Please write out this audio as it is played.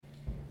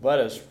Let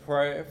us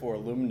pray for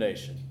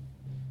illumination.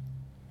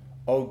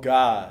 O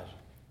God,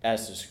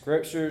 as the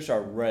scriptures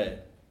are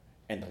read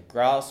and the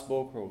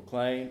gospel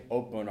proclaimed,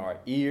 open our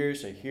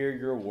ears to hear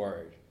your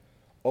word.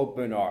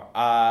 Open our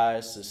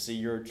eyes to see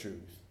your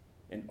truth,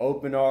 and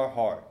open our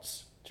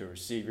hearts to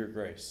receive your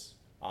grace.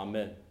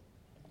 Amen.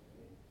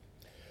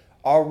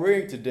 Our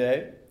reading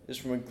today is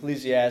from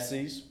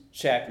Ecclesiastes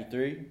chapter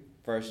 3,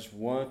 verses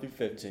 1 through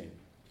 15.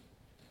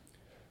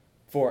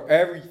 For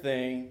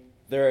everything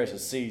there is a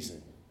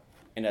season,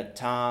 and a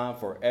time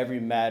for every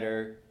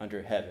matter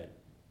under heaven,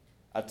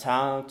 a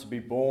time to be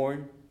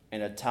born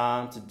and a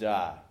time to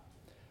die,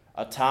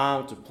 a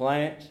time to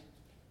plant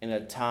and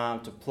a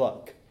time to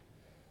pluck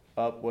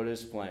up what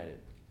is planted,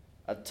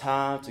 a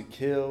time to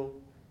kill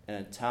and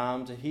a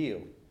time to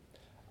heal,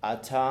 a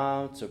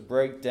time to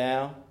break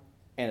down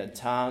and a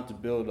time to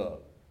build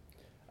up,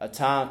 a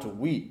time to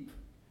weep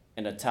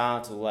and a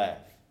time to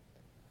laugh,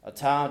 a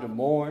time to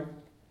mourn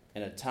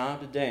and a time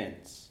to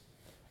dance,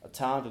 a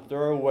time to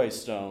throw away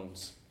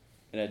stones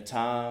and a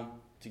time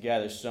to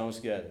gather stones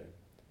together,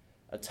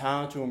 a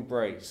time to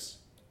embrace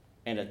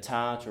and a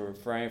time to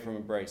refrain from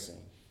embracing,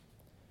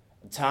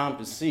 a time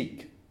to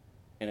seek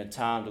and a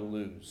time to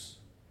lose,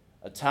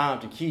 a time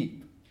to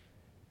keep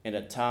and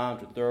a time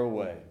to throw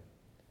away,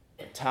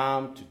 a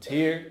time to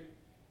tear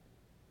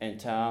and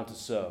a time to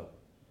sow,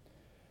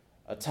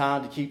 a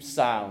time to keep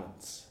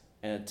silence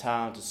and a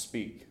time to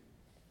speak,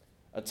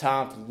 a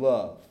time to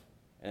love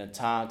and a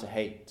time to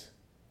hate,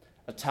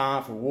 a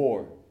time for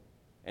war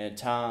and a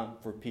time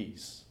for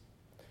peace.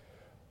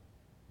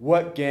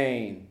 What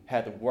gain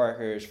had the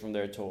workers from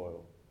their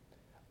toil?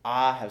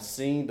 I have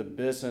seen the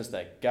business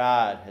that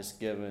God has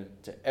given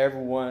to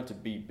everyone to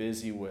be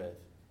busy with.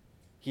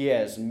 He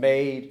has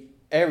made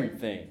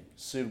everything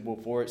suitable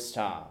for its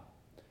time.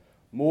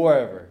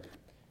 Moreover,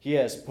 he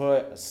has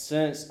put a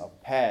sense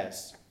of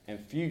past and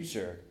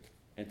future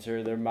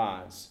into their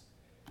minds,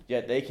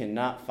 yet they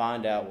cannot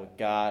find out what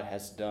God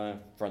has done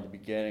from the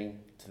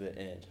beginning to the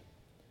end.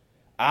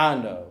 I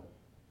know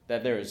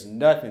that there is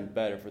nothing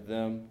better for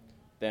them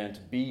than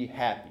to be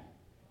happy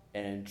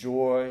and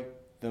enjoy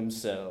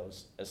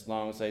themselves as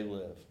long as they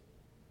live.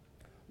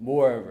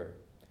 Moreover,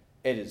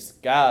 it is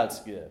God's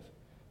gift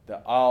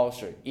that all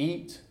should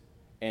eat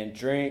and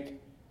drink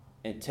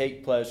and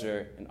take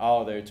pleasure in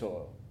all their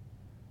toil.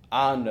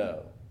 I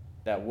know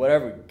that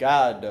whatever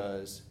God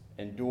does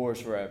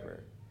endures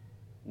forever.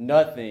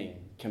 Nothing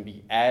can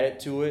be added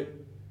to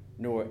it,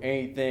 nor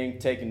anything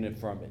taken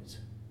from it.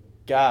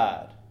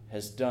 God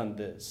has done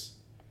this,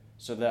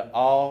 so that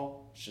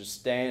all should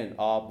stand in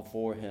awe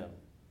before him.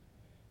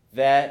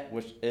 That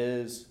which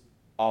is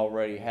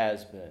already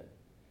has been.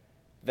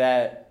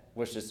 That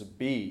which is to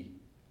be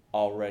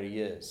already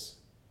is.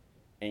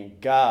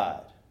 And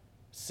God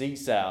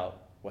seeks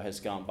out what has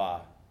gone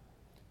by.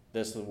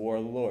 This is the word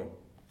of the Lord.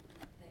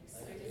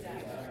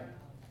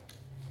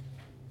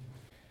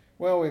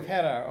 Well, we've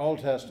had our Old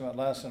Testament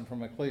lesson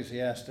from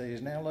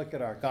Ecclesiastes. Now look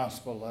at our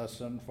gospel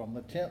lesson from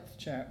the 10th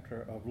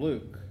chapter of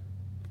Luke.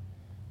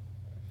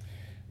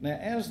 Now,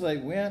 as they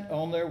went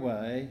on their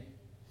way,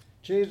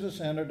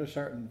 Jesus entered a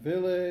certain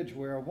village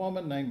where a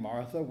woman named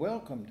Martha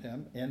welcomed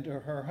him into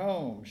her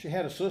home. She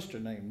had a sister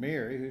named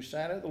Mary who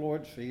sat at the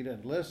Lord's feet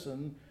and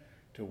listened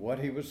to what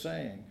he was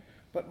saying.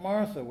 But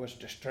Martha was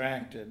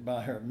distracted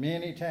by her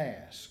many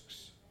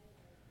tasks.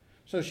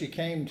 So she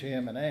came to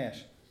him and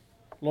asked,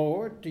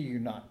 "Lord, do you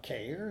not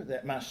care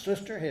that my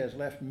sister has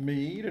left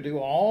me to do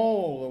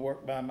all the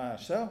work by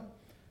myself?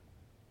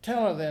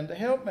 Tell her then to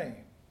help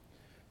me."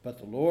 But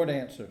the Lord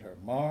answered her,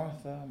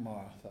 "Martha,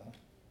 Martha,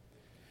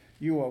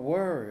 you are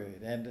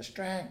worried and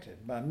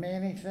distracted by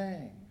many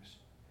things.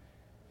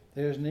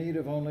 There's need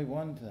of only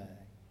one thing.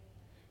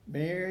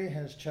 Mary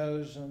has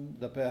chosen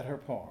the better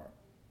part,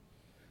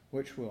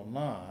 which will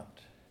not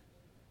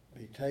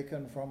be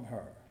taken from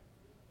her."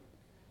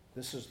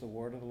 This is the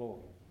word of the Lord.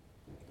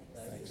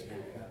 Thanks be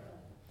to God.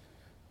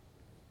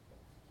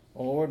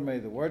 O Lord, may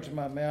the words of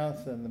my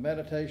mouth and the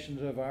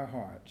meditations of our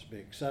hearts be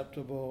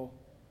acceptable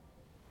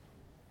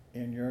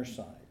in your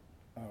sight,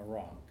 our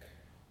rock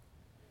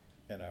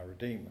and our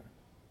Redeemer.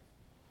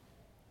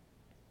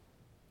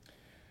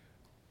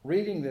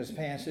 Reading this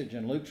passage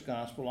in Luke's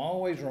Gospel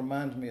always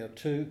reminds me of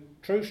two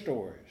true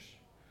stories,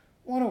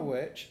 one of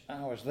which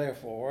I was there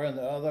for and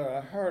the other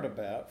I heard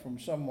about from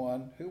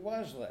someone who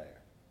was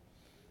there.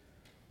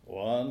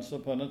 Once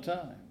upon a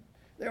time,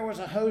 there was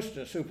a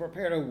hostess who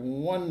prepared a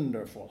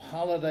wonderful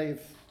holiday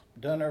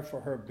dinner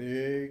for her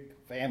big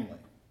family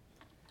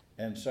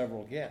and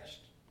several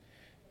guests.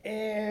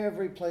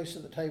 Every place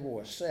at the table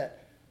was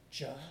set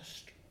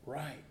just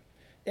right.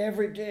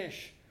 Every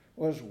dish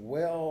was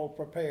well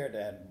prepared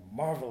and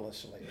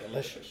marvelously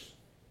delicious.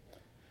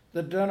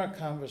 The dinner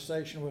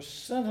conversation was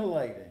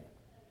scintillating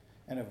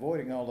and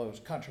avoiding all those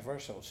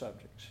controversial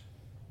subjects.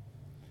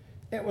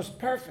 It was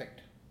perfect,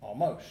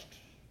 almost.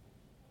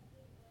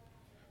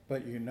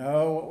 But you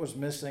know what was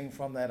missing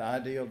from that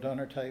ideal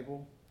dinner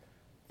table?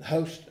 The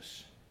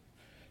hostess.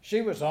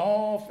 She was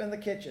off in the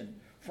kitchen,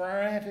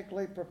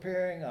 frantically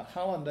preparing a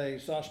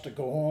hollandaise sauce to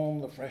go on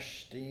the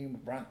fresh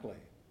steamed broccoli.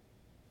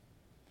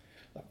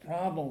 The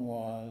problem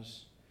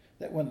was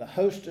that when the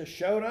hostess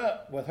showed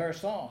up with her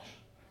sauce,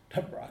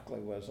 the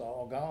broccoli was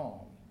all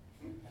gone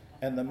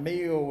and the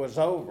meal was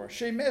over.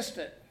 She missed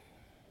it.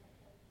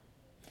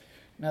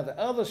 Now, the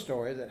other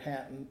story that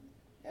happened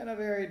in a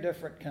very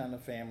different kind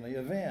of family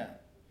event.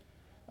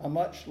 A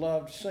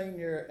much-loved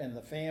senior in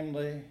the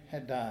family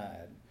had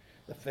died.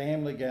 The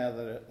family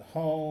gathered at the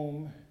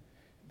home,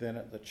 then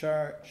at the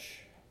church,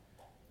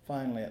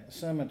 finally at the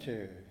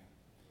cemetery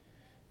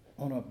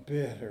on a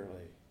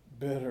bitterly,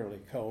 bitterly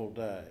cold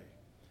day.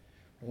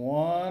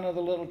 One of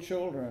the little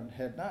children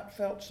had not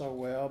felt so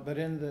well, but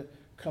in the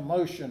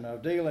commotion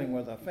of dealing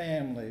with a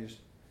family's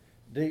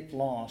deep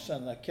loss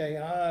and the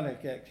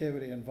chaotic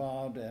activity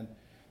involved in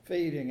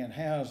feeding and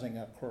housing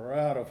a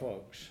crowd of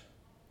folks,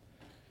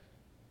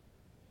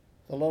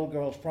 the little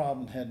girl's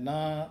problem had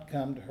not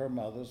come to her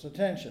mother's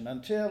attention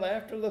until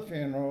after the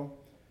funeral.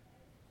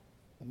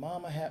 The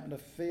mama happened to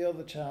feel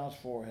the child's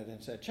forehead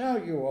and said,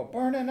 "Child, you are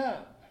burning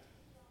up."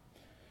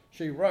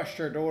 She rushed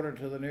her daughter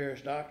to the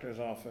nearest doctor's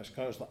office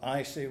because the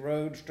icy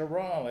roads to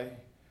Raleigh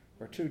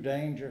were too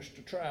dangerous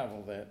to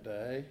travel that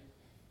day.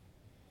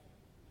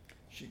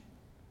 She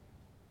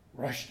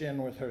rushed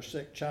in with her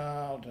sick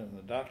child in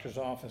the doctor's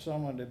office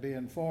only to be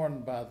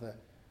informed by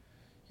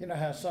you know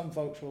how some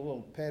folks with a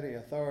little petty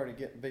authority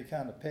get to be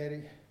kind of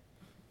petty?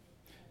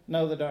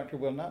 No, the doctor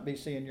will not be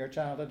seeing your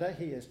child today.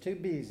 He is too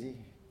busy.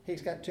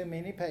 He's got too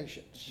many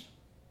patients.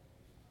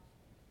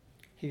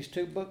 He's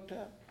too booked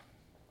up.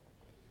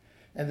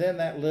 And then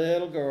that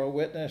little girl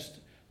witnessed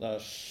the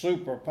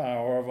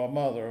superpower of a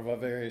mother of a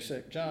very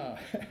sick child.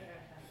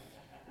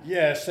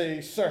 Yes,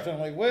 he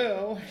certainly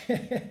will.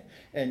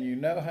 And you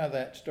know how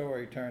that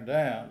story turned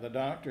out. The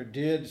doctor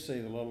did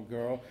see the little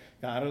girl,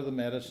 got her the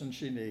medicine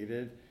she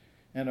needed,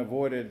 and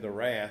avoided the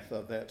wrath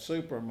of that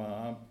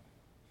supermom.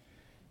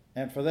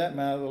 And for that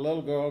matter, the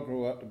little girl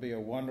grew up to be a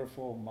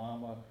wonderful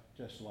mama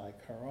just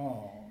like her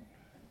own.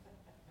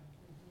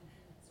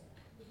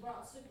 We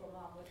brought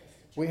Supermom with us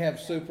to church. We have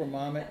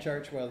Supermom at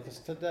church with us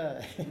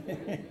today.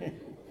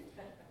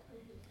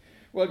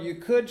 Well, you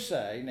could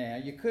say,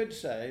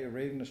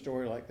 reading a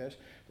story like this,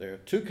 there are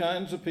two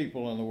kinds of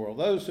people in the world: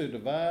 those who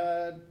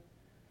divide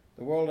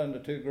the world into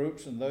two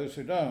groups and those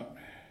who don't.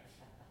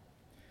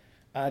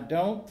 I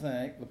don't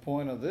think the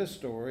point of this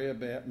story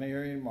about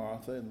Mary and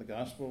Martha in the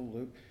Gospel of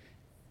Luke,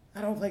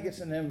 I don't think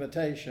it's an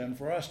invitation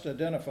for us to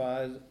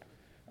identify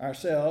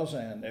ourselves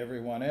and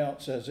everyone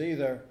else as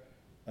either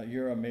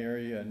you're a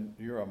Mary and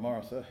you're a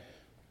Martha.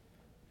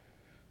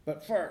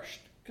 But first,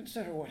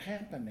 consider what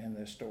happened in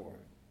this story.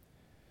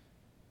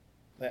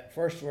 That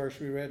first verse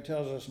we read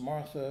tells us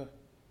Martha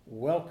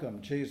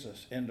welcomed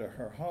Jesus into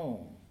her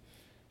home.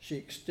 She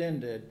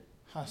extended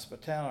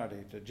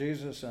hospitality to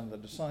Jesus and the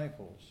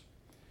disciples.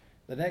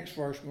 The next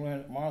verse we learn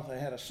that Martha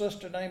had a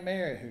sister named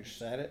Mary who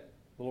sat at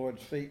the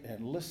Lord's feet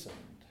and listened.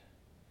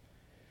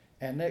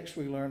 And next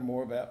we learn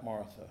more about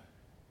Martha,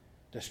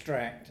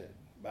 distracted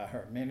by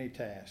her many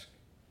tasks.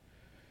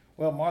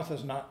 Well,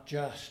 Martha's not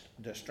just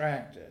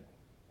distracted.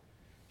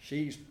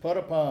 She's put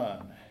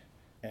upon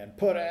and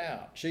put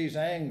out. She's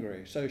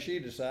angry, so she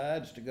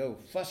decides to go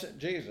fuss at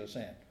Jesus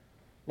and,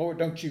 "Lord,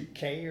 don't you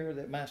care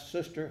that my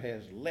sister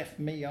has left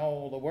me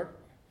all the work?"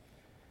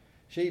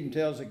 She even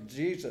tells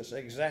Jesus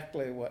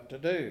exactly what to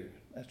do.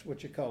 That's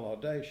what you call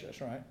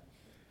audacious, right?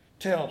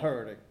 Tell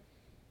her to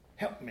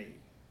help me.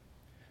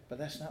 But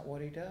that's not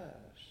what he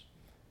does.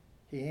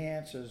 He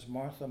answers,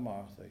 "Martha,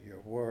 Martha, you're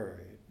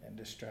worried and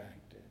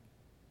distracted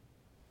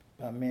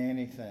by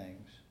many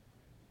things.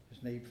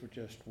 There's need for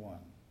just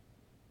one."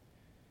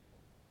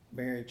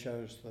 Mary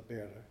chose the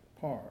better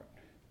part.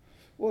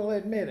 We'll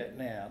admit it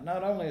now.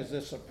 Not only is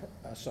this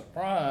a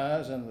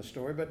surprise in the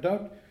story, but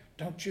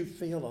don't you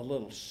feel a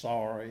little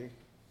sorry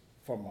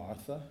for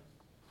Martha?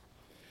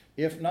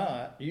 If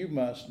not, you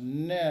must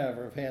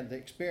never have had the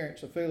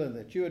experience of feeling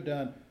that you had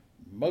done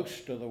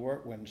most of the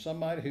work when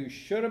somebody who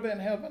should have been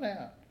helping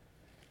out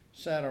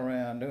sat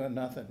around doing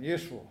nothing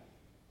useful.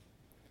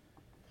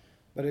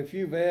 But if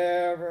you've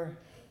ever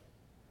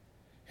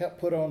helped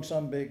put on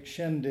some big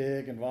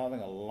shindig involving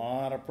a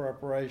lot of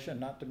preparation,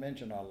 not to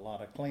mention a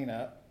lot of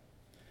cleanup,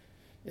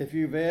 if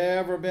you've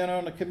ever been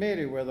on a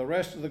committee where the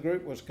rest of the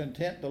group was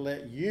content to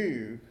let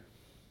you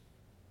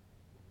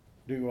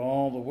do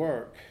all the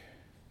work,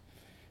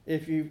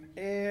 if you've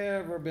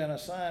ever been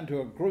assigned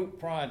to a group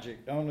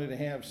project only to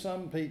have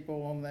some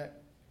people on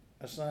that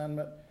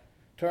assignment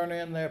turn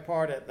in their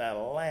part at the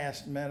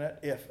last minute,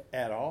 if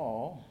at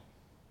all,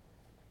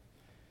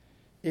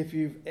 if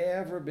you've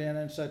ever been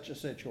in such a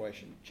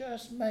situation,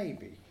 just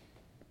maybe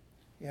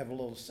you have a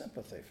little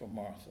sympathy for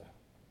Martha.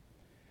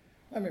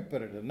 Let me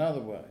put it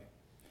another way.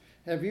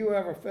 Have you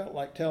ever felt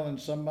like telling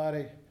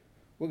somebody,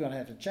 "We're going to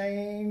have to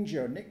change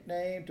your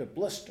nickname to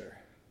Blister"?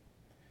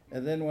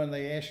 And then when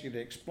they ask you to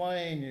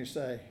explain, you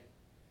say,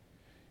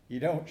 "You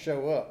don't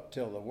show up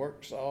till the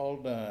work's all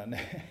done."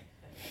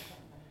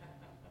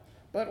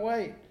 But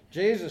wait,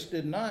 Jesus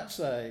did not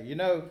say,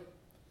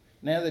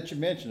 "Now that you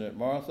mention it,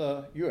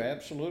 Martha, you're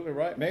absolutely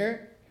right. Mary,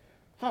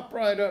 hop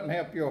right up and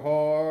help your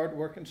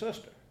hard-working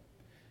sister."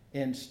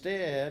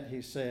 Instead,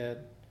 he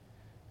said,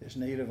 there's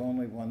need of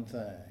only one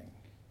thing.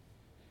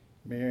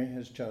 Mary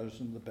has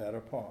chosen the better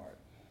part.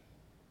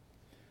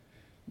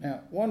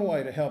 Now, one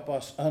way to help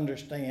us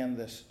understand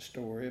this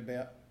story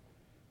about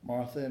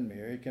Martha and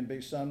Mary can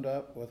be summed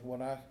up with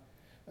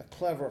a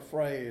clever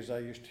phrase I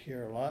used to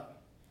hear a lot.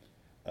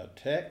 A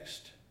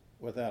text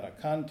without a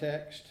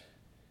context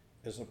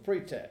is a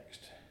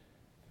pretext.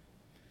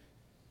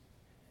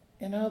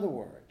 In other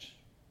words,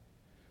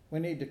 we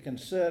need to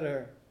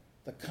consider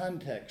the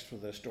context for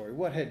this story.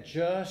 What had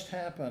just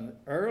happened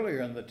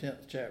earlier in the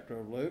 10th chapter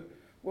of Luke,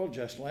 well,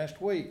 just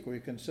last week we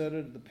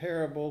considered the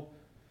parable.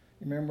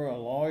 Remember, a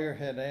lawyer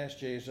had asked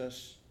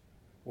Jesus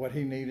what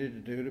he needed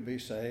to do to be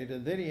saved,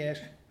 and then he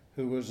asked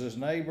who was his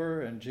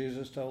neighbor, and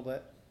Jesus told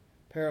that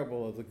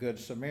parable of the Good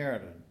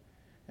Samaritan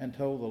and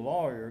told the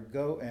lawyer,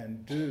 go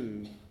and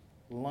do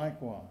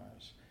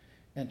likewise.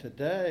 And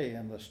today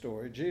in the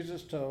story,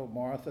 Jesus told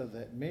Martha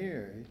that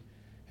Mary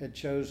had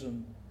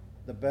chosen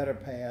the better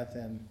path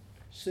in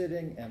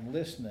sitting and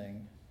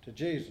listening to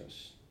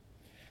Jesus.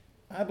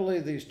 I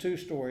believe these two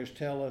stories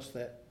tell us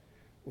that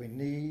we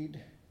need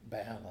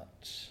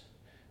balance.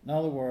 In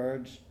other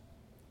words,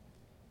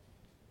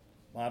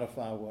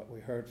 modify what we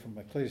heard from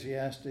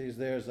Ecclesiastes,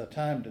 there's a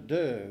time to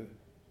do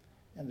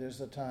and there's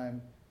a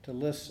time to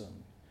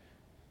listen.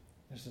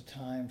 There's a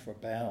time for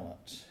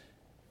balance.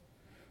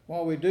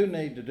 While we do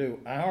need to do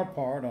our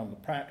part on the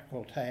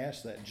practical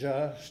tasks that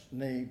just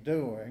need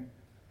doing,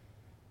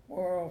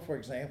 or, for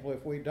example,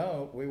 if we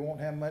don't, we won't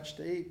have much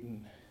to eat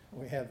and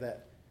we have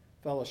that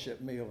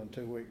fellowship meal in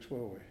 2 weeks,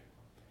 will we?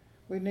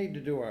 We need to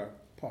do our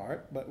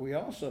part, but we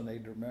also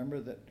need to remember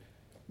that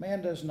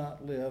man does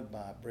not live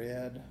by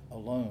bread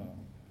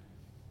alone.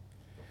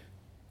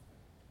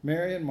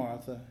 Mary and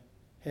Martha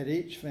had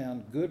each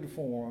found good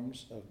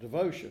forms of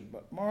devotion,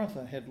 but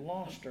Martha had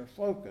lost her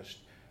focus.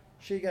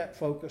 She got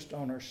focused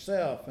on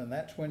herself, and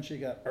that's when she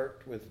got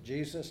irked with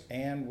Jesus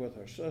and with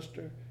her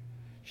sister.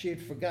 She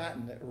had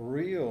forgotten that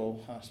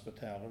real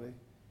hospitality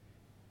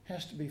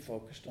has to be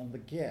focused on the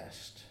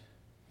guest.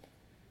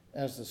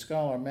 As the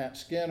scholar Matt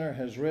Skinner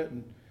has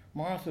written,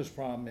 Martha's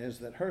problem is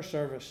that her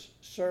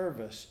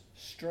service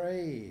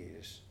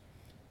strays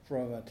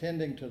from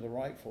attending to the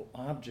rightful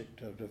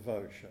object of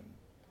devotion,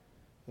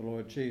 the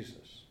Lord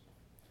Jesus.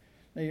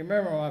 Now, you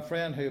remember my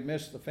friend who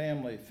missed the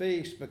family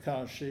feast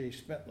because she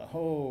spent the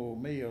whole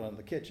meal in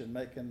the kitchen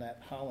making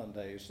that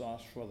hollandaise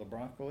sauce for the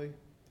broccoli?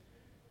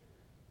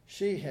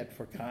 She had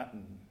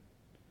forgotten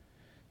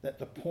that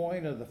the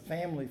point of the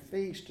family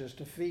feast is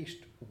to feast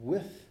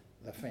with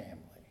the family.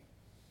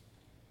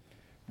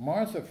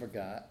 Martha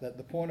forgot that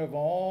the point of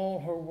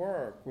all her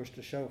work was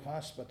to show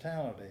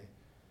hospitality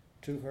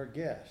to her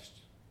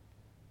guests.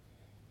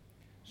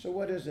 So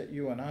what is it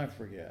you and I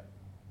forget?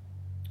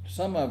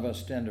 Some of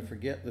us tend to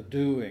forget the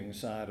doing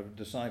side of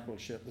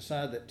discipleship, the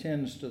side that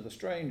tends to the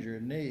stranger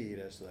in need,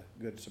 as the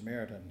Good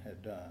Samaritan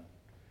had done,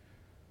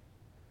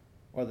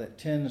 or that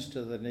tends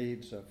to the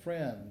needs of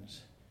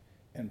friends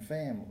and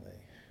family,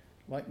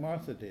 like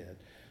Martha did.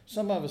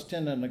 Some of us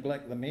tend to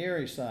neglect the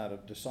Mary side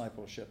of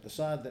discipleship, the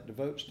side that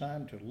devotes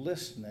time to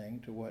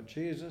listening to what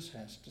Jesus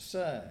has to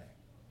say.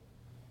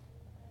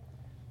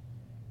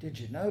 Did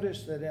you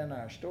notice that in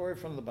our story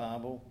from the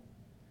Bible,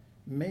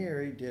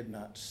 Mary did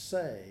not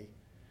say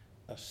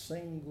a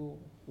single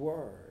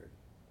word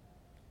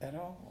at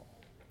all?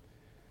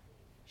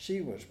 She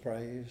was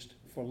praised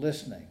for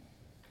listening.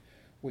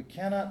 We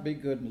cannot be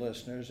good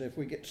listeners if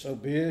we get so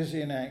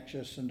busy and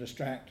anxious and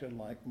distracted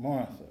like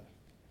Martha.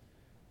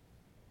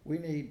 We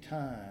need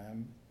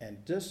time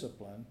and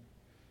discipline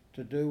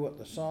to do what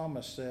the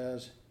psalmist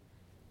says,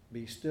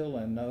 be still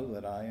and know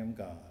that I am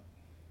God.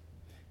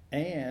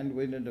 And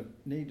we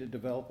need to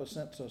develop a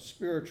sense of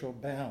spiritual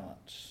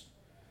balance.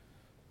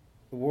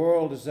 The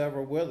world is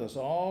ever with us,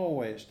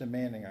 always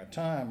demanding our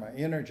time, our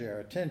energy, our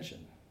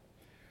attention.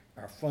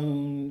 Our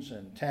phones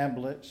and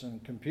tablets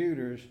and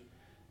computers,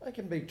 they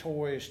can be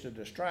toys to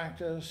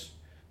distract us.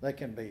 They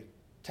can be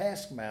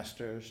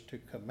taskmasters to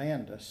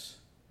command us.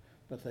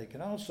 But they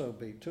can also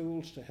be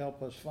tools to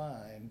help us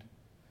find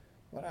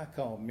what I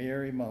call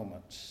Mary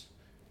moments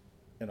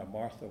in a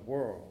Martha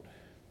world.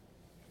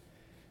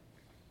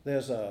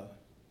 There's a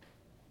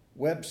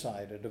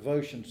website, a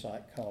devotion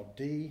site called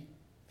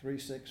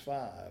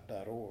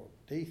D365.org.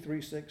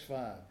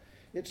 D365.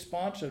 It's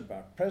sponsored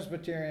by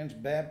Presbyterians,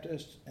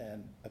 Baptists,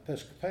 and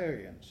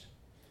Episcopalians.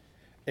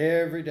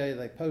 Every day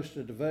they post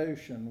a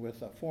devotion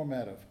with a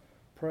format of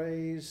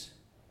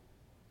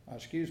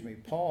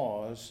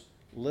pause,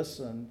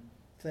 listen,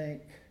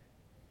 think,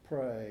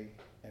 pray,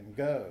 and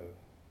go.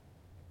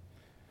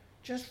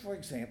 Just for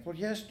example,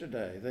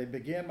 yesterday they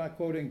began by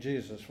quoting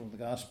Jesus from the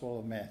Gospel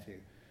of Matthew,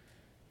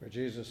 where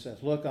Jesus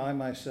says, "Look, I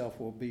myself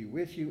will be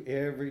with you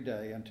every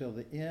day until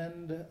the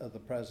end of the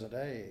present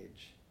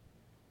age."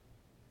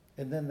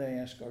 And then they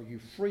ask, are you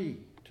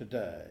free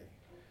today?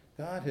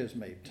 God has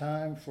made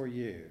time for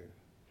you.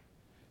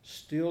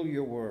 Still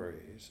your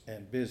worries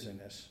and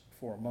busyness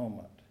for a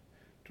moment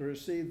to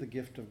receive the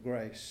gift of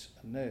grace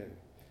anew.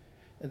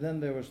 And then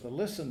there was the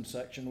listen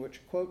section,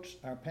 which quotes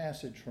our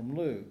passage from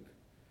Luke.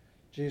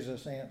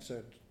 Jesus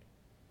answered,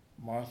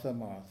 Martha,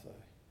 Martha,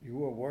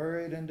 you are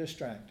worried and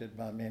distracted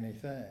by many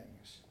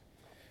things.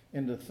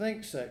 In the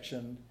think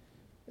section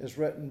is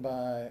written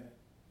by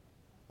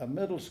a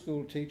middle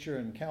school teacher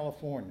in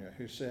California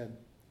who said,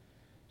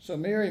 so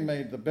Mary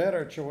made the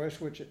better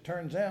choice, which it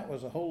turns out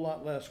was a whole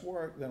lot less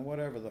work than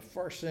whatever the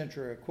first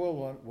century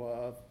equivalent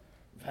of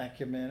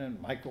vacuuming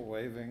and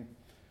microwaving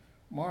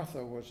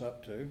Martha was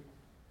up to.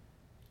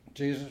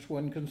 Jesus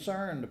wasn't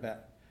concerned about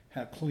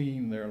how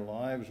clean their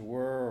lives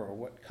were or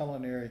what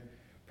culinary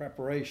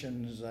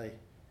preparations they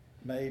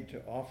made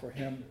to offer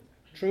him.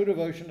 True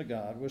devotion to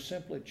God was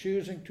simply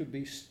choosing to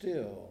be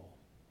still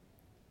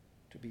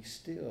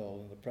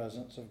in the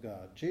presence of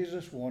God.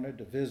 Jesus wanted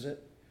to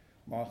visit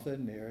Martha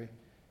and Mary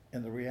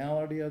in the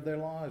reality of their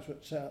lives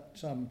without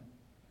some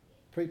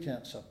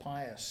pretense of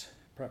pious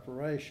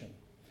preparation,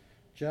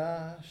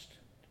 just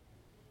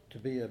to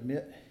be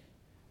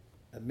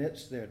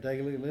amidst their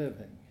daily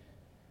living.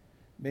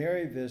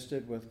 Mary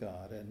visited with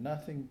God, and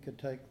nothing could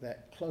take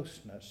that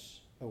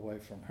closeness away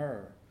from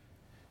her.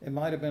 It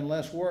might have been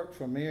less work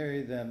for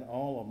Mary than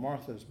all of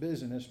Martha's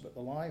busyness, but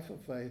the life of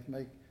faith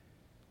may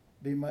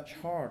be much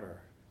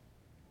harder.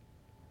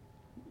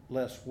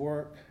 Less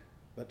work,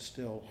 but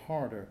still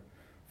harder.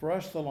 For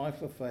us, the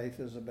life of faith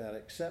is about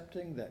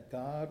accepting that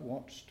God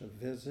wants to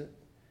visit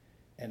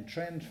and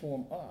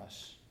transform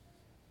us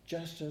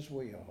just as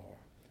we are,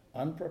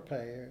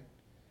 unprepared,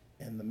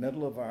 in the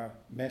middle of our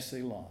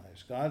messy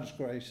lives. God's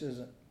grace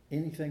isn't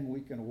anything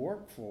we can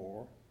work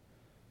for,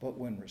 but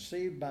when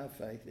received by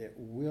faith, it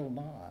will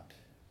not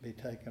be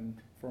taken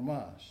from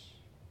us.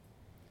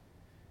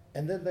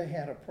 And then they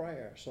had a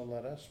prayer, so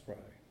let us pray.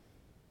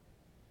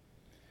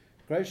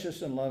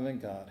 Gracious and loving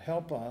God,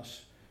 help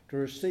us to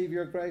receive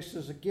your grace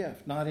as a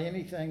gift, not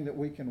anything that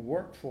we can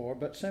work for,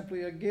 but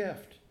simply a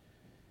gift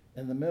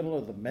in the middle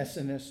of the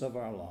messiness of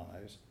our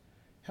lives.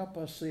 Help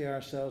us see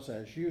ourselves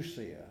as you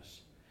see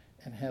us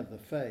and have the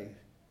faith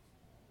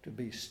to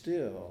be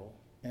still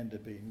and to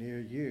be near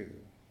you.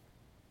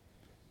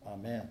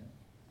 Amen.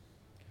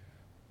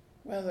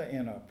 Whether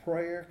in a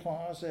prayer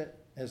closet,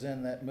 as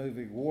in that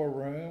movie War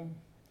Room,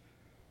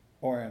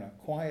 or in a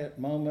quiet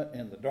moment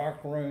in the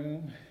dark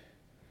room,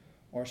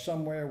 or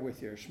somewhere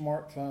with your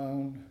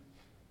smartphone,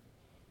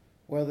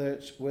 whether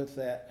it's with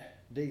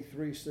that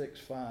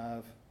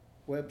D365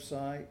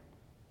 website,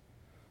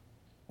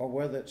 or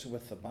whether it's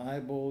with the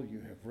Bible you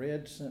have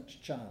read since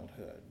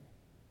childhood,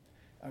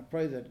 I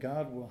pray that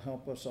God will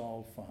help us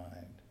all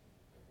find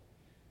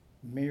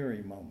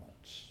Mary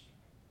moments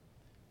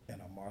in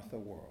a Martha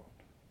world.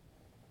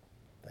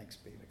 Thanks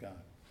be to God.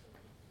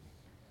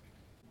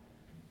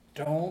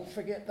 Don't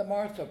forget the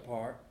Martha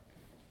part,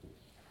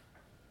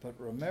 but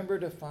remember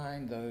to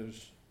find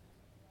those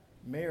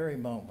Mary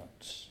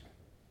moments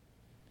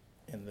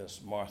in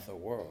this Martha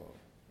world.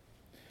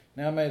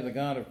 Now may the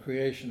God of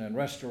creation and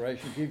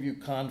restoration give you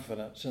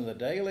confidence in the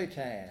daily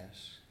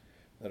tasks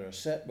that are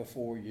set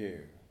before you.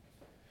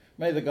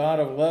 May the God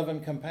of love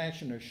and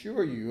compassion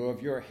assure you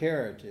of your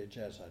heritage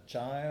as a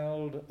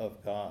child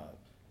of God.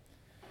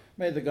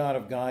 May the God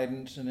of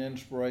guidance and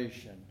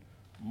inspiration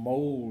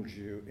mold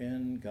you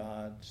in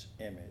God's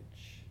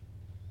image.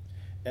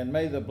 And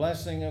may the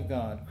blessing of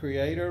God,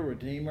 Creator,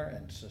 Redeemer,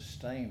 and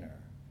Sustainer,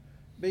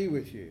 be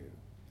with you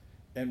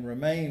and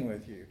remain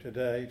with you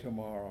today,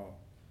 tomorrow,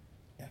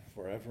 and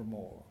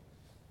forevermore.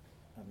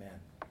 Amen.